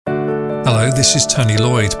this is Tony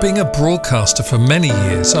Lloyd. Being a broadcaster for many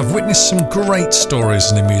years, I've witnessed some great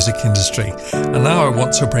stories in the music industry, and now I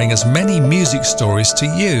want to bring as many music stories to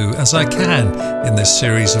you as I can in this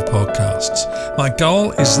series of podcasts. My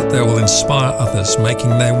goal is that they will inspire others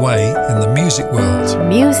making their way in the music world.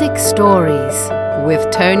 Music Stories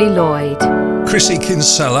with Tony Lloyd. Chrissy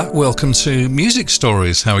Kinsella, welcome to Music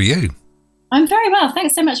Stories. How are you? I'm very well.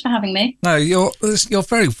 Thanks so much for having me. No, you're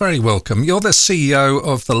very, very welcome. You're the CEO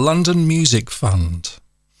of the London Music Fund.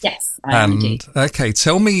 Yes, I am indeed. Okay,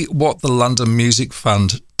 tell me what the London Music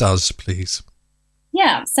Fund does, please.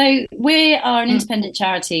 Yeah, so we are an independent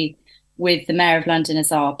charity with the Mayor of London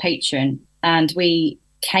as our patron, and we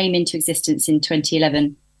came into existence in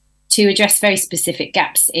 2011 to address very specific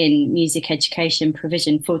gaps in music education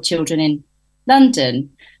provision for children in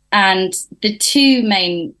London. And the two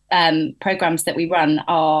main programmes that we run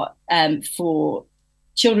are for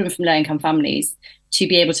children from low-income families to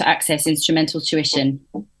be able to access instrumental tuition.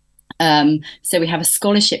 So we have a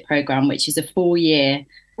scholarship programme, which is a 4-year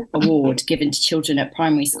award given to children at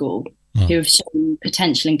primary school who have shown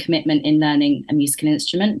potential and commitment in learning a musical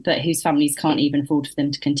instrument, but whose families can't even afford for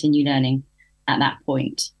them to continue learning at that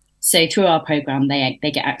point. So through our programme, they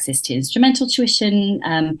get access to instrumental tuition,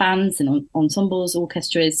 bands and ensembles,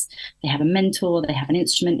 orchestras. They have a mentor, they have an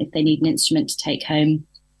instrument if they need an instrument to take home.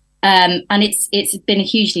 And it's been a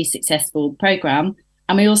hugely successful programme.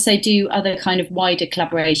 And we also do other kind of wider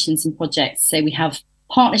collaborations and projects. So we have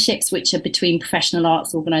partnerships which are between professional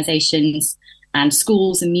arts organisations and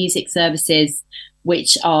schools and music services,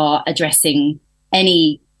 which are addressing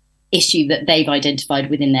any issue that they've identified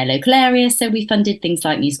within their local area. So we funded things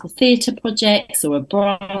like musical theatre projects or a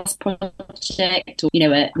brass project, or,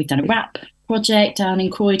 we've done a rap project down in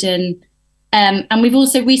Croydon. And we've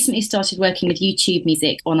also recently started working with YouTube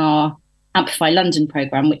Music on our Amplify London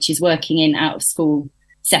programme, which is working in out-of-school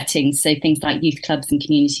settings. So things like youth clubs and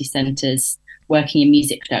community centres, working in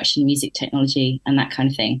music production, music technology and that kind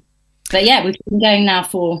of thing. But yeah, we've been going now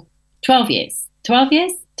for 12 years. 12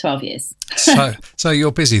 years? 12 years. So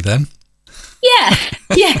you're busy then? Yeah.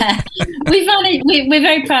 We're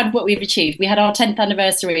very proud of what we've achieved. We had our 10th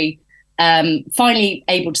anniversary, finally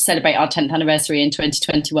able to celebrate our 10th anniversary in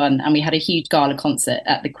 2021, and we had a huge gala concert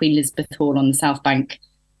at the Queen Elizabeth Hall on the South Bank,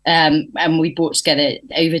 and we brought together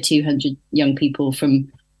over 200 young people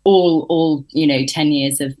from all 10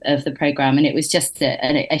 years of the programme, and it was just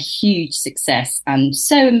a huge success and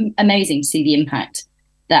so amazing to see the impact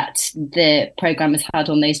that the programme has had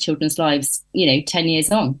on those children's lives, 10 years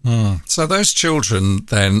on. So those children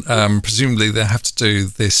then, presumably they have to do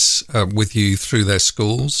this with you through their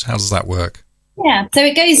schools. How does that work? Yeah, so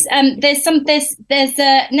it goes, there's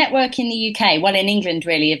a network in the UK, well in England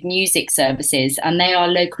really, of music services, and they are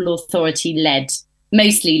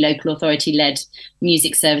mostly local authority-led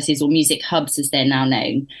music services or music hubs as they're now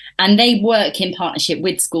known. And they work in partnership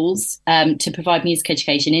with schools to provide music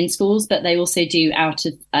education in schools, but they also do out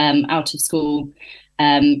of school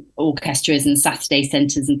orchestras and Saturday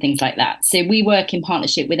centres and things like that. So we work in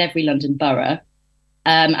partnership with every London borough,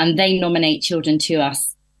 and they nominate children to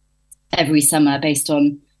us every summer based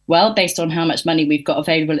on how much money we've got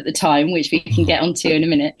available at the time, which we can get onto in a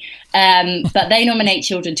minute. But they nominate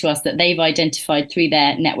children to us that they've identified through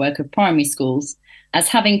their network of primary schools as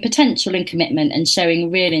having potential and commitment and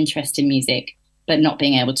showing real interest in music, but not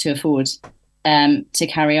being able to afford to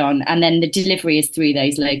carry on. And then the delivery is through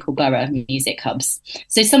those local borough music hubs.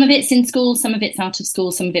 So some of it's in school, some of it's out of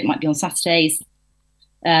school, some of it might be on Saturdays.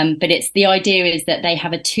 But the idea is that they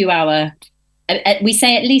have a 2-hour, we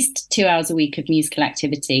say at least 2 hours a week of musical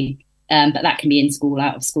activity, but that can be in school,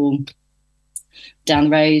 out of school, down the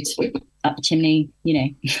road, up the chimney,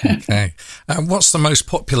 Okay. What's the most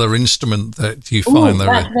popular instrument that you find there?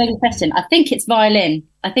 That's a very good question. I think it's violin.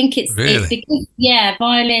 It's because,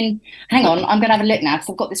 violin. Hang on, I'm going to have a look now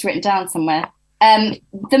because I've got this written down somewhere.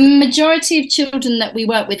 The majority of children that we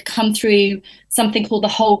work with come through something called the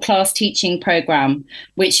Whole Class Teaching Programme,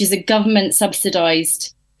 which is a government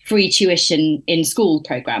subsidised free tuition in school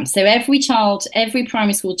programme. So every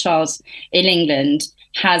primary school child in England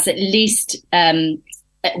has at least,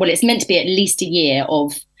 it's meant to be at least a year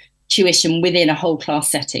of tuition within a whole class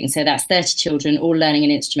setting. So that's 30 children all learning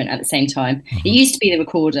an instrument at the same time. Mm-hmm. It used to be the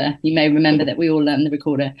recorder. You may remember that we all learned the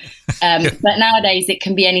recorder. But nowadays it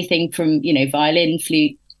can be anything from, violin,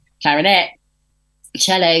 flute, clarinet,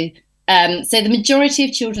 cello. So the majority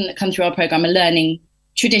of children that come through our programme are learning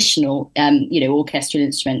traditional, orchestral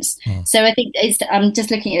instruments. So I think I'm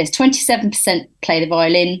just looking at this, 27% play the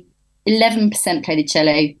violin, 11% play the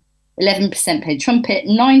cello, 11% play the trumpet,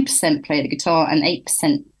 9% play the guitar, and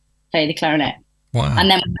 8% play the clarinet. Wow. And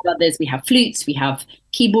then we have others. We have flutes, we have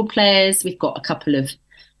keyboard players. We've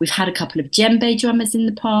had a couple of djembe drummers in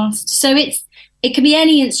the past. So it can be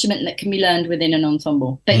any instrument that can be learned within an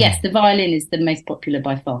ensemble. But yes, the violin is the most popular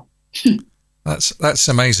by far. That's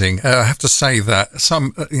amazing. I have to say that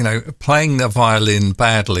playing the violin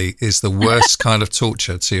badly is the worst kind of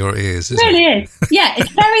torture to your ears, isn't it? Really is. Yeah,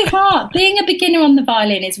 it's very hard. Being a beginner on the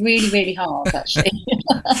violin is really, really hard, actually.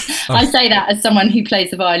 I say that as someone who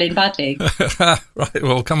plays the violin badly. Right,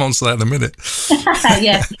 well, come on to that in a minute.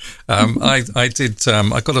 Yeah.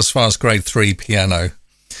 I got as far as grade 3 piano.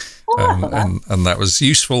 And that was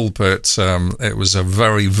useful, but it was a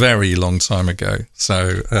very, very long time ago.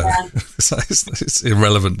 So, so it's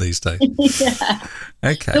irrelevant these days. Yeah.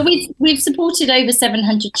 Okay. But we've supported over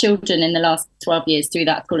 700 children in the last 12 years through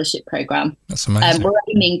that scholarship programme. That's amazing. We're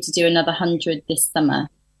aiming to do another 100 this summer.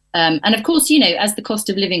 And of course, as the cost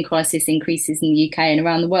of living crisis increases in the UK and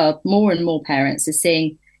around the world, more and more parents are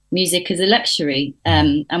seeing music as a luxury.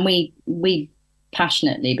 And we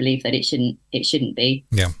passionately believe that it shouldn't be.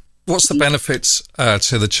 Yeah. What's the benefits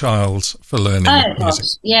to the child for learning music? Gosh.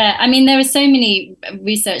 Yeah, I mean, there are so many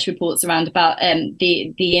research reports around about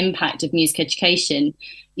the impact of music education.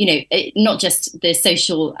 Not just the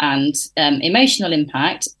social and emotional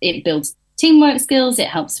impact. It builds teamwork skills. It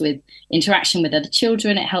helps with interaction with other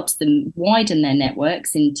children. It helps them widen their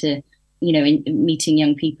networks into, in meeting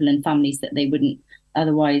young people and families that they wouldn't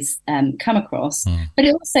otherwise come across. But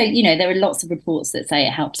it also, there are lots of reports that say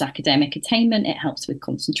it helps academic attainment, it helps with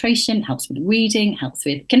concentration, it helps with reading,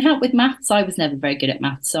 can help with maths. I was never very good at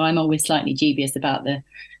maths, so I'm always slightly dubious about the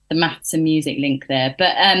maths and music link there.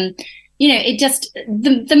 But it just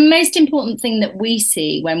the most important thing that we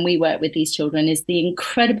see when we work with these children is the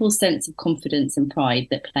incredible sense of confidence and pride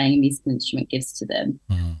that playing a musical instrument gives to them.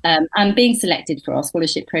 And being selected for our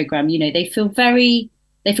scholarship program, they feel very,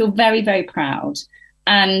 very proud.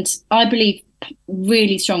 And I believe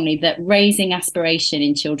really strongly that raising aspiration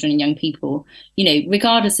in children and young people,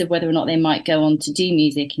 regardless of whether or not they might go on to do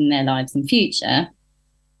music in their lives in future,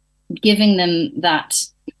 giving them that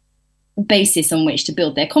basis on which to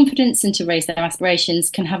build their confidence and to raise their aspirations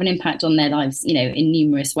can have an impact on their lives, in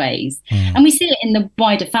numerous ways. And we see it in the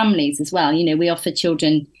wider families as well. We offer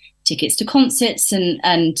children tickets to concerts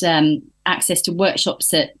and access to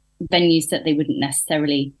workshops at venues that they wouldn't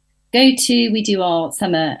necessarily go to. We do our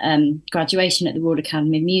summer graduation at the Royal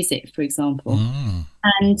Academy of Music, for example.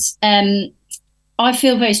 And I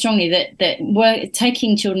feel very strongly that we're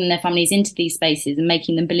taking children and their families into these spaces and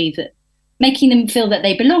making them feel that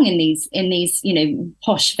they belong in these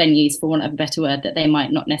posh venues, for want of a better word, that they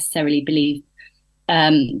might not necessarily believe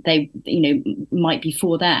they might be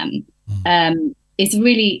for them. Is a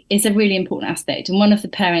really important aspect. And one of the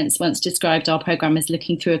parents once described our program as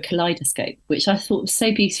looking through a kaleidoscope, which I thought was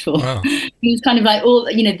so beautiful. Wow. It was kind of like all,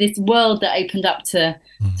 this world that opened up to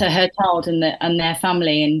her child and their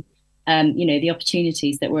family, and the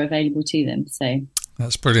opportunities that were available to them. So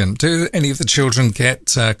that's brilliant. Do any of the children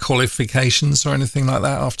get qualifications or anything like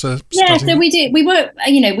that after studying? Yeah, so we do. We work,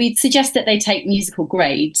 we suggest that they take musical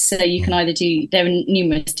grades. So you can either there are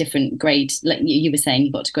numerous different grades, like you were saying,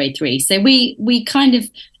 you got to grade 3. So we kind of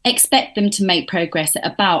expect them to make progress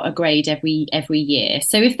at about a grade every year.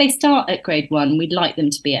 So if they start at grade 1, we'd like them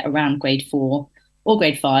to be at around grade 4 or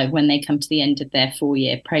grade 5 when they come to the end of their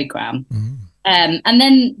 4-year programme. And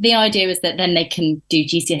then the idea is that then they can do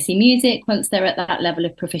GCSE music once they're at that level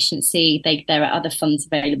of proficiency. There are other funds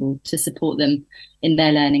available to support them in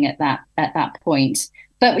their learning at that point.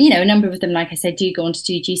 But, a number of them, like I said, do go on to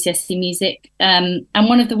do GCSE music. And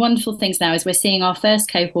one of the wonderful things now is we're seeing our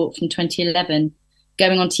first cohort from 2011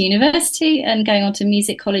 going on to university and going on to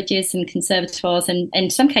music colleges and conservatoires. And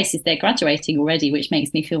in some cases, they're graduating already, which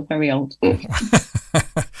makes me feel very old.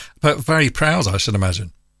 But very proud, I should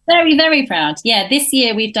imagine. Very, very proud. Yeah, this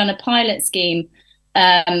year we've done a pilot scheme,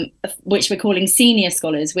 which we're calling Senior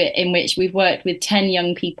Scholars, in which we've worked with 10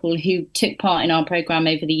 young people who took part in our programme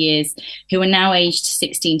over the years, who are now aged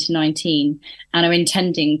 16 to 19 and are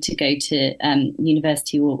intending to go to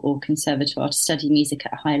university or conservatoire to study music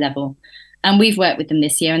at a high level. And we've worked with them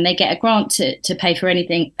this year, and they get a grant to pay for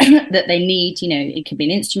anything that they need. It could be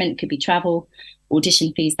an instrument, it could be travel,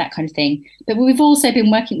 audition fees, that kind of thing. But we've also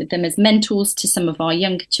been working with them as mentors to some of our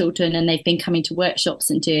younger children, and they've been coming to workshops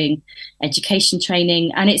and doing education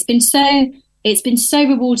training. And it's been so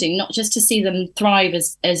rewarding, not just to see them thrive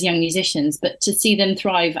as young musicians, but to see them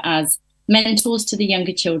thrive as mentors to the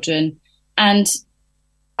younger children. And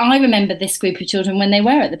I remember this group of children when they were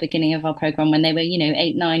at the beginning of our program, when they were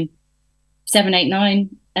 7, 8, 9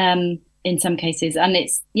 in some cases. And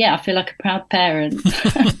I feel like a proud parent.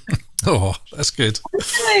 Oh, that's good.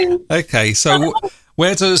 Okay, so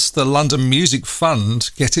where does the London Music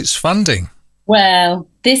Fund get its funding? Well,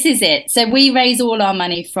 this is it. So we raise all our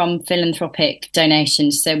money from philanthropic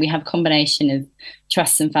donations. So we have a combination of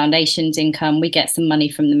trusts and foundations income. We get some money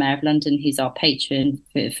from the Mayor of London, who's our patron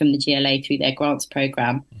from the GLA through their grants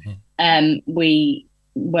programme. We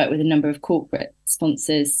work with a number of corporate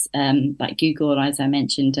sponsors like Google, as I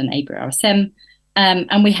mentioned, and ABRA RSM.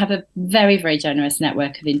 And we have a very, very generous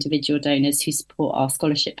network of individual donors who support our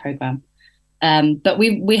scholarship programme. But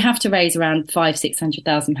we have to raise around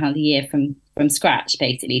 £500,000-600,000 a year from scratch,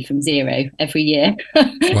 basically from zero every year.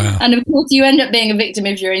 Wow. And of course, you end up being a victim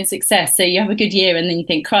of your own success. So you have a good year and then you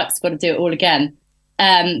think, crux, got to do it all again.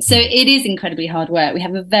 So it is incredibly hard work. We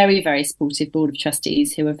have a very, very supportive board of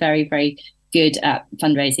trustees who are very, very good at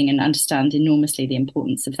fundraising and understand enormously the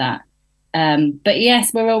importance of that. But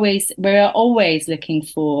yes, we're always looking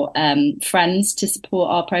for friends to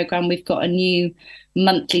support our programme. We've got a new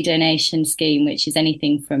monthly donation scheme, which is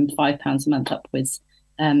anything from £5 a month upwards,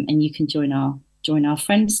 and you can join our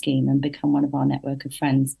friend scheme and become one of our network of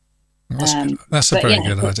friends. That's a very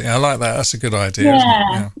good idea. I like that. That's a good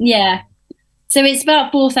idea. Yeah. So it's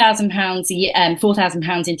about £4,000 a year,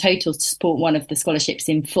 £4,000 in total to support one of the scholarships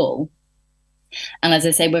in full. And as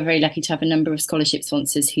I say, we're very lucky to have a number of scholarship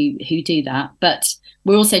sponsors who do that. But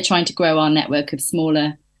we're also trying to grow our network of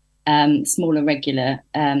smaller regular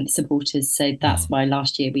supporters. So that's why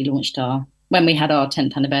last year when we had our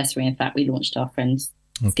 10th anniversary, in fact, we launched our Friends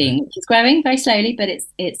scheme, which is growing very slowly, but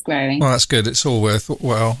it's growing. Well, that's good. It's all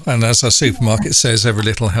worthwhile. And as our supermarket says, every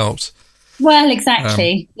little helps. Well,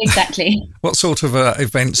 exactly. What sort of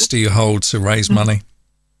events do you hold to raise money?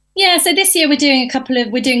 Yeah, so this year we're doing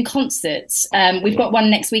concerts. We've got one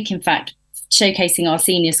next week, in fact, showcasing our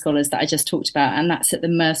senior scholars that I just talked about, and that's at the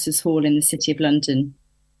Mercers Hall in the City of London.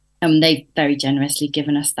 And they've very generously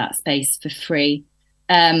given us that space for free.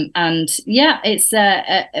 And yeah, it's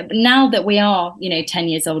now that we are, 10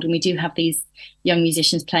 years old and we do have these young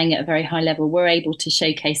musicians playing at a very high level, we're able to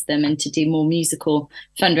showcase them and to do more musical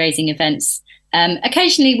fundraising events.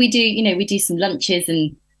 Occasionally we do some lunches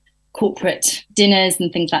and corporate dinners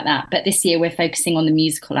and things like that. But this year we're focusing on the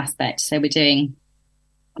musical aspect. So we're doing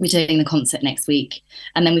the concert next week.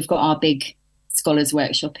 And then we've got our big scholars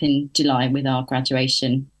workshop in July with our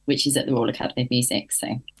graduation, which is at the Royal Academy of Music. So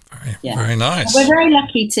very nice. We're very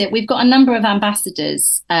lucky we've got a number of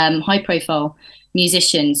ambassadors, high profile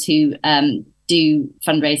musicians who do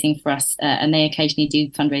fundraising for us, and they occasionally do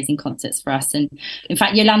fundraising concerts for us. And in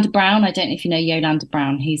fact, Yolanda Brown, I don't know if you know Yolanda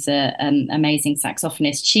Brown, who's an amazing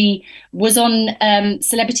saxophonist. She was on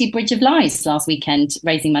Celebrity Bridge of Lies last weekend,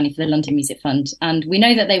 raising money for the London Music Fund. And we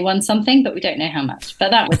know that they won something, but we don't know how much.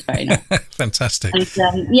 But that was very nice. Fantastic.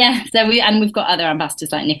 And, we've got other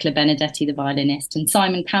ambassadors like Nicola Benedetti, the violinist, and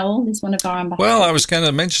Simon Cowell is one of our ambassadors. Well, I was going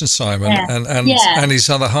to mention Simon and his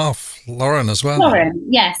other half, Lauren, as well. Lauren,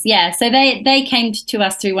 yes. So they came to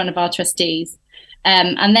us through one of our trustees,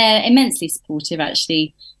 and they're immensely supportive,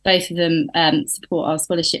 actually. Both of them support our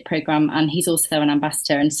scholarship programme, and he's also an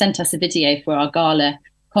ambassador and sent us a video for our gala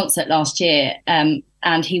concert last year, and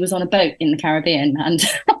he was on a boat in the Caribbean, and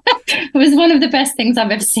it was one of the best things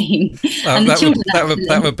I've ever seen. And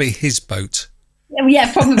that would be his boat.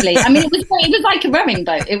 Yeah, probably. I mean, it was like a rowing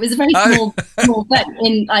boat. It was a very small boat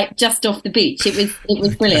in just off the beach. It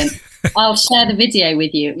was brilliant. I'll share the video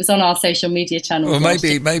with you. It was on our social media channel. Well,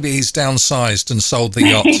 maybe he's downsized and sold the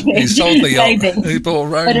yacht. He sold the yacht. He bought a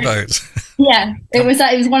rowing boat. Yeah, it was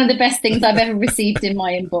one of the best things I've ever received in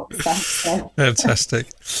my inbox. So. Fantastic.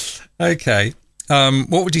 Okay,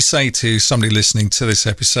 what would you say to somebody listening to this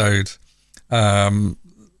episode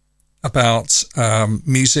about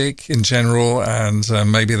music in general, and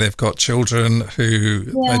maybe they've got children who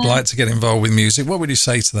they'd like to get involved with music? What would you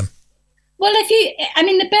say to them? Well,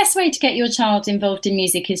 the best way to get your child involved in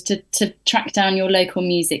music is to track down your local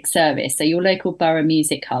music service, so your local borough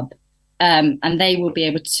music hub, and they will be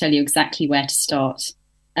able to tell you exactly where to start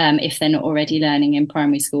if they're not already learning in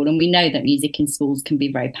primary school. And we know that music in schools can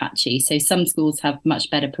be very patchy, so some schools have much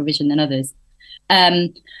better provision than others.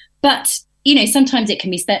 But sometimes it can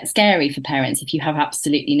be scary for parents if you have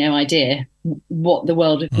absolutely no idea what the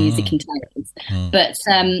world of music entails. But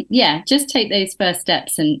just take those first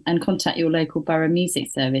steps and contact your local borough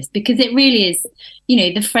music service, because it really is,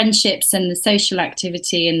 the friendships and the social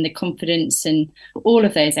activity and the confidence and all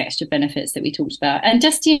of those extra benefits that we talked about. And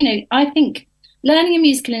just, I think learning a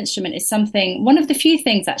musical instrument is one of the few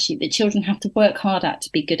things actually that children have to work hard at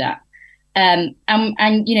to be good at. And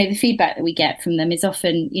the feedback that we get from them is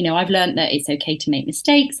often, I've learned that it's okay to make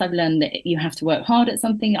mistakes. I've learned that you have to work hard at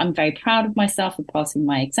something. I'm very proud of myself for passing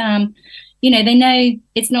my exam. they know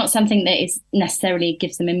it's not something that is necessarily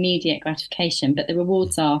gives them immediate gratification, but the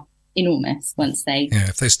rewards are enormous once they... Yeah,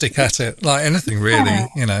 if they stick at it, like anything really,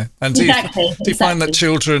 And do you find that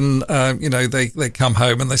children, they come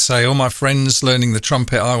home and they say, oh, my friend's learning the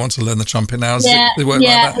trumpet, I want to learn the trumpet now. Does it work like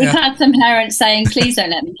that? We've had some parents saying, please don't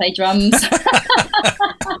let me play drums.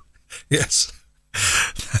 Yes.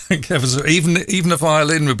 Even a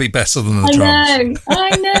violin would be better than the drums. I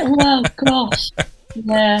know. Well, gosh.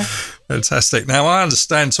 Yeah. Fantastic. Now, I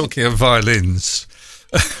understand, talking of violins,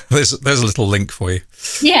 there's a little link for you.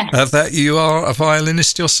 Yeah. That you are a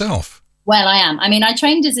violinist yourself. Well, I am. I mean, I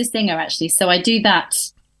trained as a singer, actually, so I do that.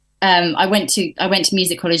 I went to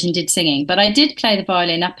music college and did singing, but I did play the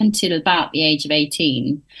violin up until about the age of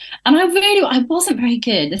 18. And I wasn't very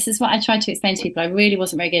good. This is what I tried to explain to people. I really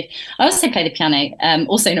wasn't very good. I also play the piano,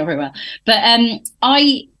 also not very well. But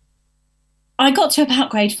I got to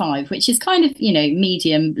about grade 5, which is kind of,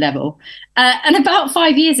 medium level. And about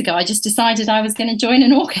 5 years ago, I just decided I was going to join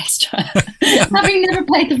an orchestra, having never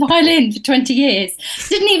played the violin for 20 years.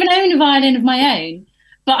 Didn't even own a violin of my own.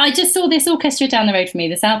 But I just saw this orchestra down the road from me,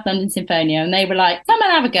 the South London Sinfonia, and they were like, come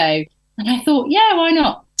and have a go. And I thought, yeah, why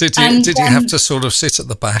not? Did you have to sort of sit at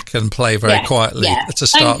the back and play very quietly to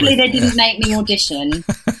start Thankfully, with? they didn't make me audition.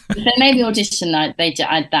 If they made me audition, I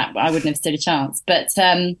wouldn't have stood a chance. But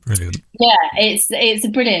brilliant. Yeah, it's a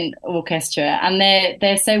brilliant orchestra, and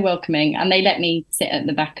they're so welcoming, and they let me sit at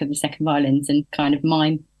the back of the second violins and kind of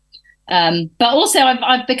mime. But also,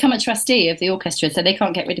 I've become a trustee of the orchestra, so they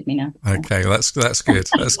can't get rid of me now. Okay, that's good. That's good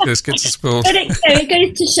to support. But it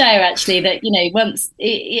goes to show, actually, that once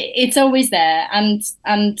it's always there, and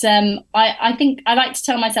I think I like to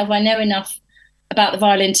tell myself I know enough about the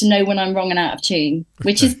violin to know when I'm wrong and out of tune,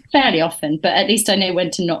 which is fairly often. But at least I know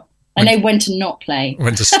when to not. I know when to not play.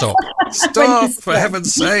 When to stop. Stop, for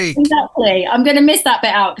heaven's sake. Exactly. I'm going to miss that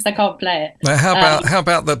bit out because I can't play it. Now, how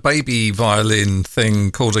about the baby violin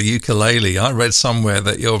thing called a ukulele? I read somewhere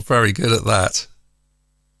that you're very good at that.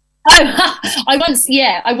 Oh, I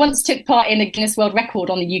once took part in a Guinness World Record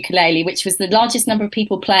on the ukulele, which was the largest number of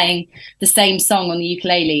people playing the same song on the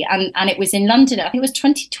ukulele. And it was in London. I think it was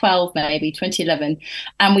 2012, maybe 2011.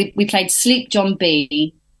 And we played Sleep John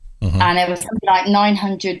B. Mm-hmm. And it was something like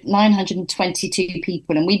 922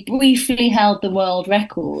 people. And we briefly held the world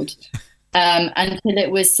record until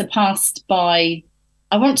it was surpassed by,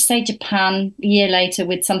 I want to say, Japan a year later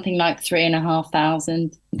with something like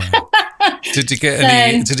 3,500. Wow. Did you get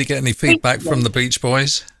any feedback from the Beach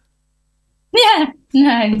Boys? Yeah,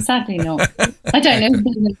 no, sadly not. I don't know.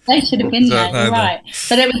 They should have been there. You're right.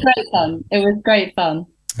 But it was great fun.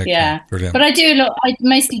 Okay, yeah, brilliant. But I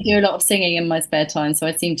mostly do a lot of singing in my spare time, so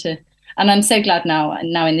I seem to, and I'm so glad now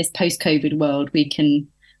in this post-COVID world we can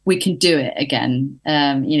do it again.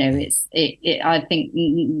 I think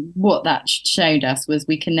what that showed us was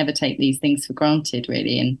we can never take these things for granted,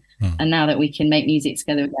 really, and now that we can make music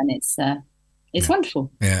together again, it's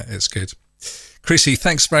wonderful. Yeah, it's good. Chrissy,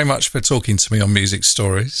 thanks very much for talking to me on Music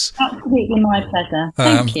Stories. Absolutely my pleasure.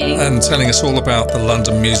 Thank you. And telling us all about the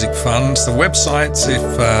London Music Fund. The website,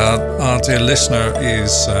 if our dear listener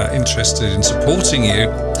is interested in supporting you,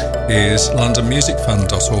 is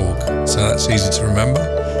londonmusicfund.org. So that's easy to remember.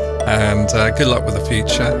 And good luck with the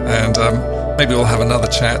future. And maybe we'll have another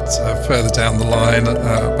chat further down the line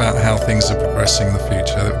about how things are progressing in the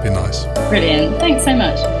future. That would be nice. Brilliant. Thanks so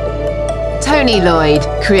much. Tony Lloyd,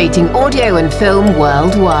 creating audio and film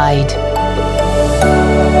worldwide.